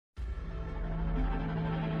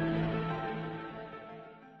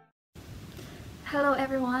Hello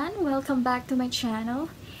everyone, welcome back to my channel,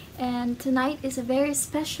 and tonight is a very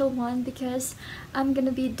special one because I'm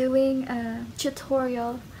gonna be doing a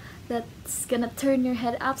tutorial that's gonna turn your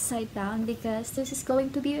head upside down, because this is going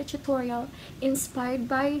to be a tutorial inspired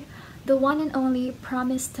by the one and only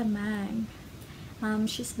Promise Tamang.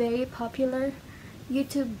 She's very popular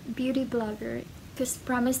YouTube beauty blogger because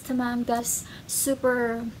Promise Tamang does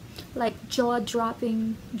super like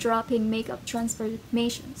jaw-dropping makeup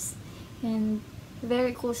transformations and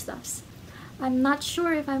very cool stuffs. I'm not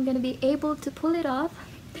sure if I'm gonna be able to pull it off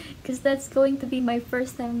because that's going to be my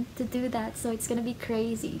first time to do that, so it's gonna be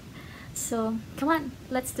crazy. So come on,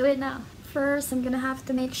 let's do it now. First, I'm gonna have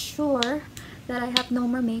to make sure that I have no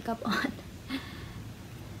more makeup on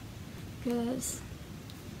because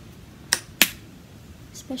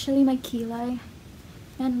especially my kilay,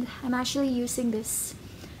 and I'm actually using this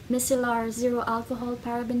micellar zero alcohol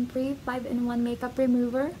paraben free 5-in-1 makeup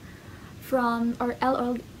remover from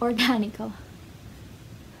L Organico.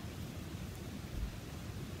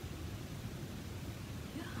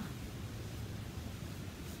 Yeah.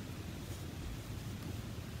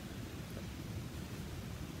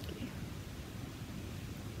 Okay.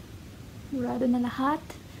 Murado na lahat.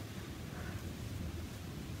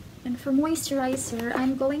 And for moisturizer,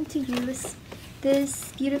 I'm going to use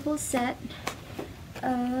this beautiful set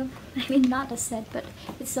of, I mean not a set, but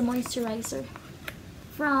it's a moisturizer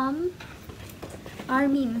from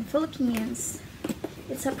Armin, Philippines.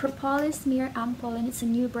 It's a Propolis Mirror Ampoule and it's a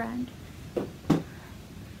new brand.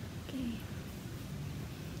 Okay,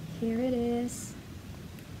 here it is.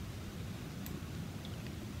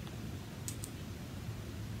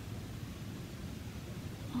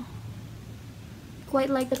 Oh. Quite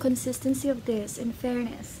like the consistency of this, in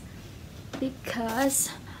fairness,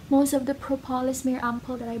 because most of the Propolis Mirror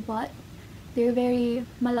Ampoule that I bought, they're very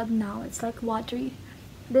malabnaw. It's like watery.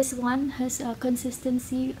 This one has a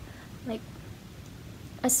consistency like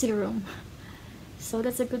a serum, so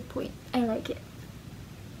that's a good point. I like it.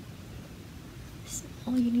 So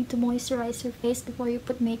you need to moisturize your face before you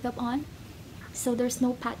put makeup on, so there's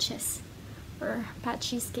no patches or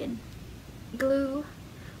patchy skin. Glue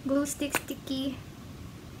stick sticky.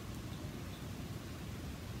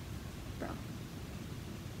 Bro.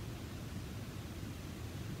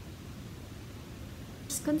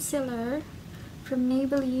 Concealer from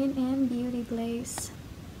Maybelline and Beauty Blaze.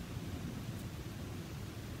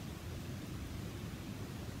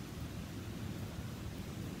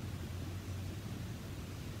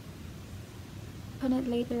 On it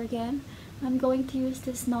later again. I'm going to use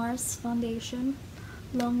this NARS foundation,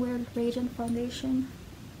 Longwear Radiant Foundation.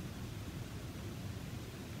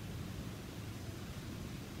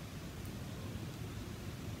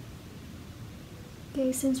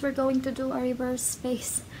 Okay, since we're going to do a reverse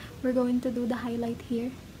face, we're going to do the highlight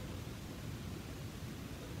here.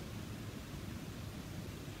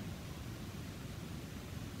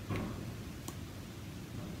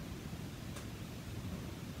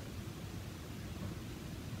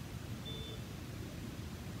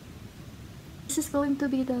 This is going to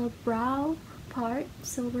be the brow part,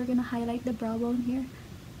 so we're gonna highlight the brow bone here.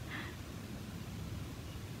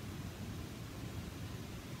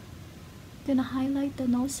 Gonna highlight the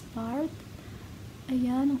nose part.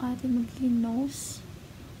 Ayan ang ating magiging nose.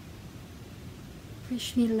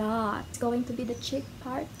 Wish me luck. It's going to be the cheeks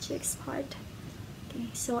part. Okay,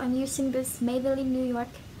 so I'm using this Maybelline New York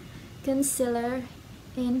concealer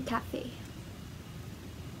in Cafe.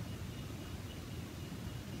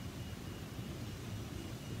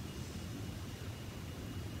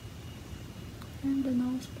 And the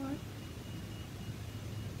nose part.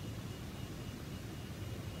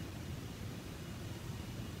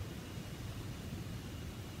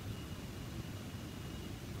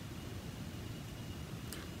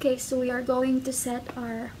 Okay, so we are going to set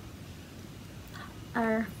our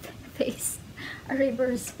face, our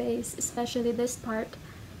reverse face, especially this part,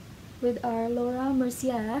 with our Laura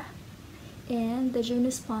Mercier and the Juno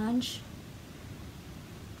sponge.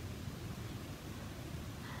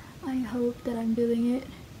 I hope that I'm doing it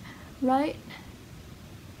right.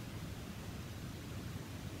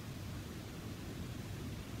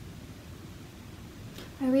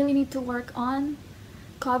 I really need to work on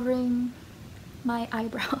covering my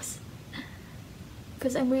eyebrows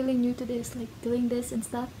because I'm really new to this, like doing this and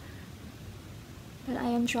stuff, but I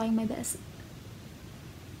am trying my best.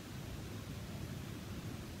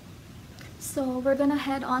 So we're gonna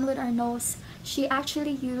head on with our nose. She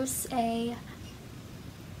actually used a,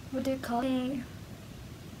 what do you call it?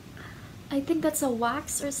 I think that's a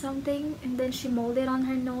wax or something, and then she molded on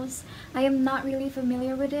her nose. I am not really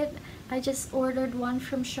familiar with it. I just ordered one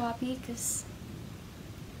from Shopee because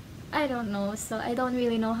I don't know, so I don't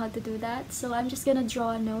really know how to do that. So I'm just gonna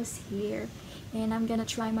draw a nose here and I'm gonna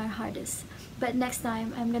try my hardest. But next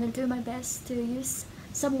time I'm gonna do my best to use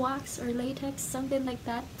some wax or latex, something like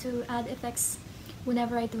that, to add effects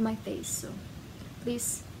whenever I do my face. So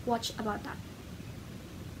please watch about that.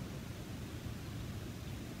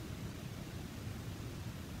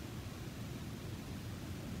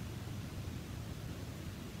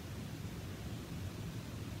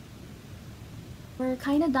 We're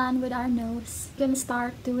kind of done with our nose. We're gonna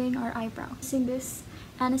start doing our eyebrow. Using this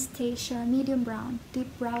Anastasia medium brown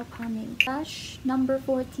deep brow pomade. Blush number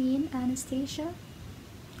 14 Anastasia.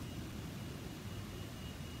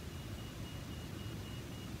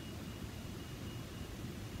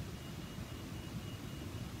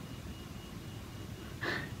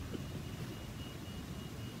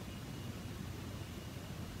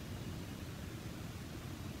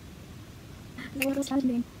 What was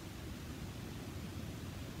happening?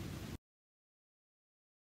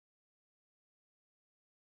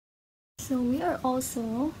 So we are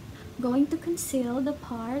also going to conceal the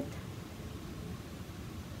part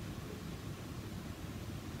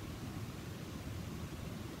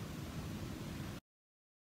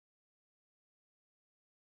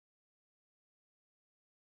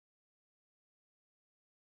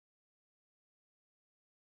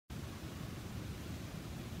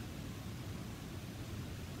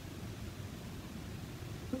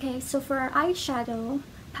Okay, so for our eyeshadow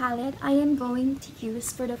palette, I am going to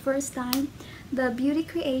use for the first time the Beauty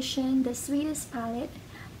Creation, the Sweetest palette.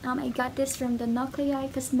 I got this from the Nuclei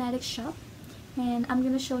Cosmetics shop, and I'm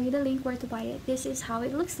gonna show you the link where to buy it. This is how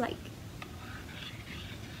it looks like.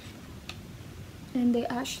 And they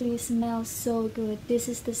actually smell so good. This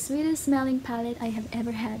is the sweetest smelling palette I have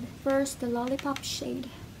ever had. First, the Lollipop shade.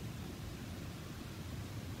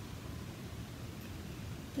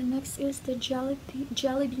 The next is the Jelly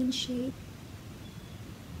Bean shade.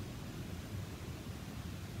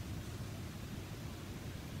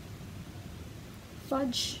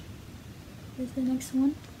 Fudge is the next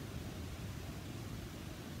one.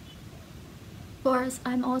 Of course,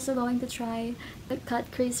 I'm also going to try the Cut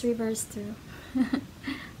Crease Reverse too.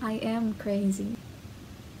 I am crazy.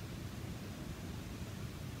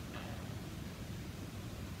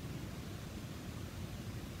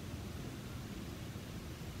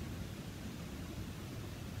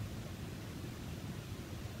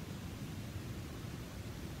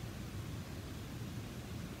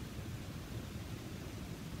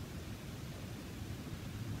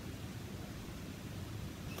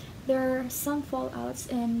 There are some fallouts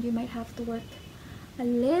and you might have to work a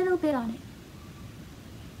little bit on it.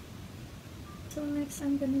 So next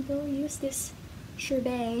I'm gonna go use this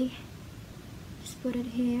sherbet. Just put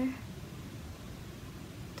it here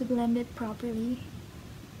to blend it properly.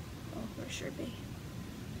 Oh, for sherbet.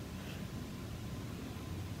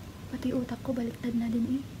 Pati utak ko baliktad na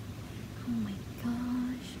din eh. Oh my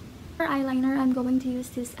gosh. For eyeliner, I'm going to use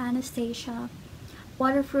this Anastasia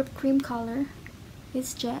Waterproof Cream Color.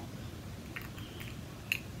 It's jet.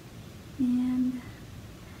 And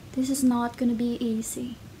this is not gonna be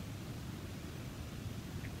easy.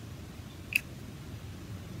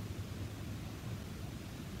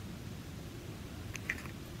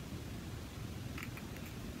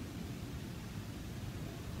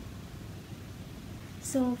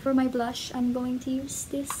 So for my blush, I'm going to use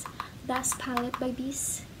this Das palette by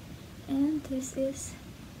Beast, and this is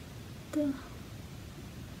the,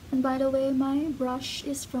 and by the way, my brush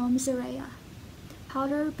is from Zerea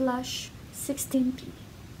Powder Blush 16P.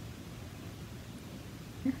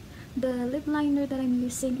 The lip liner that I'm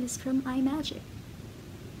using is from iMagic.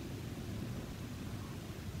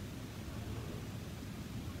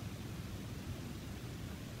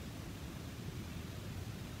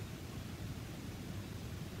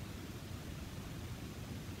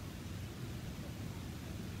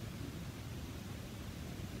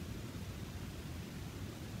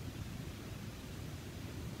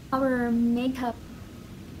 Our makeup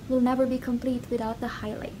will never be complete without the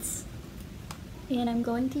highlights. And I'm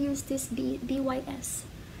going to use this BYS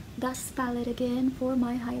Dust palette again for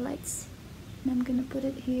my highlights. And I'm gonna put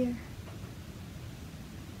it here.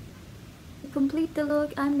 To complete the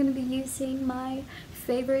look, I'm gonna be using my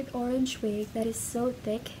favorite orange wig that is so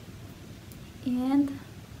thick. And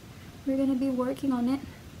we're gonna be working on it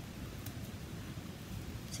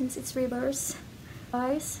since it's reverse.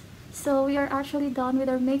 Guys, so we are actually done with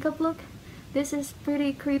our makeup look. This is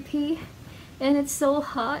pretty creepy and it's so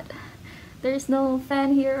hot. There's no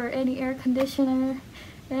fan here or any air conditioner,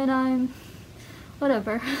 and I'm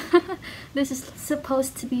whatever. This is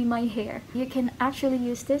supposed to be my hair. You can actually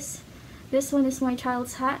use this. This one is my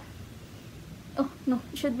child's hat. Oh no,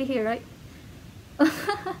 it should be here, right?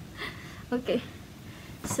 Okay,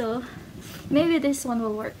 so maybe this one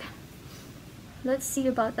will work. Let's see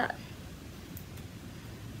about that.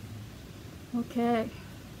 Okay,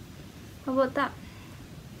 how about that?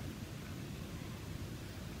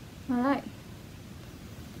 Alright.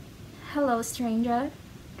 Hello, stranger.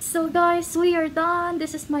 So guys, we are done.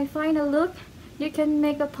 This is my final look. You can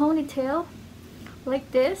make a ponytail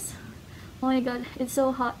like this. Oh my god, it's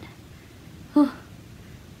so hot.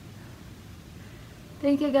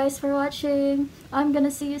 Thank you guys for watching. I'm gonna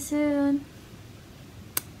see you soon.